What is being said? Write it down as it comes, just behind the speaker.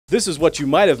This is what you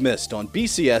might have missed on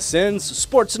BCSN's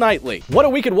Sports Nightly. What a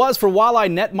week it was for Walleye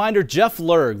netminder Jeff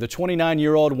Lerg. The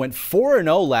 29-year-old went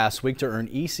 4-0 last week to earn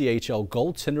ECHL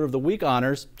Goaltender of the Week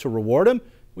honors. To reward him,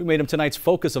 we made him tonight's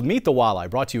focus of Meet the Walleye,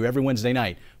 brought to you every Wednesday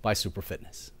night by Super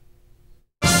Fitness.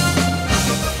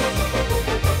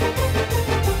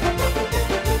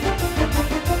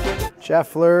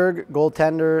 Jeff Lerg,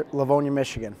 goaltender, Livonia,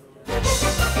 Michigan.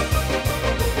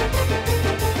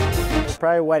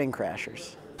 Probably Wedding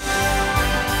Crashers.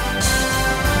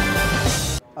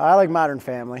 I like Modern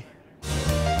Family.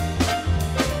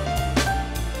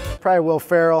 Probably Will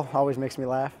Ferrell, always makes me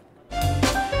laugh.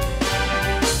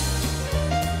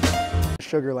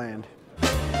 Sugarland.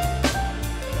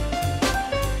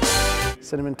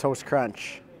 Cinnamon Toast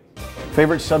Crunch.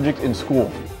 Favorite subject in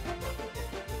school?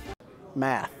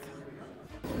 Math.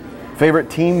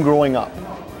 Favorite team growing up?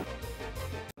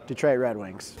 Detroit Red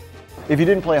Wings. If you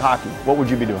didn't play hockey, what would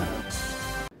you be doing?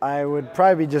 I would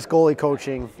probably be just goalie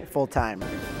coaching full time.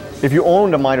 If you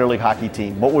owned a minor league hockey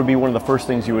team, what would be one of the first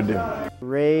things you would do?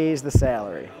 Raise the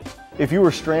salary. If you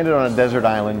were stranded on a desert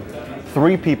island,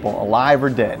 3 people, alive or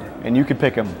dead, and you could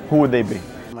pick them, who would they be?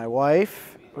 My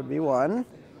wife would be one.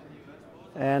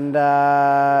 And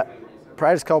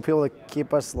probably just a couple people to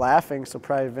keep us laughing. So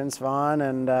probably Vince Vaughn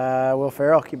and Will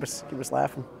Ferrell keep us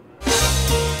laughing.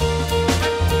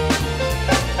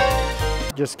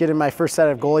 Just getting my first set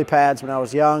of goalie pads when I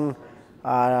was young,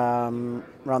 around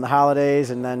the holidays,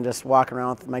 and then just walking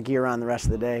around with my gear on the rest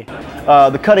of the day.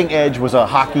 The Cutting Edge was a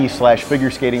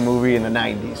hockey/figure skating movie in the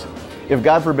 90s. If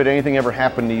God forbid anything ever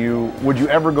happened to you, would you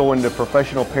ever go into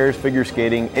professional pairs figure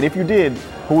skating? And if you did,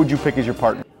 who would you pick as your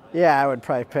partner? Yeah, I would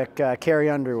probably pick Carrie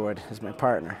Underwood as my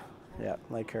partner. Yeah,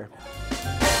 like her.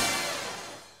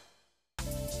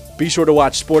 Be sure to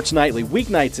watch Sports Nightly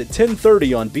weeknights at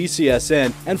 10:30 on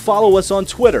BCSN and follow us on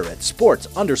Twitter at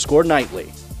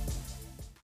sports_nightly.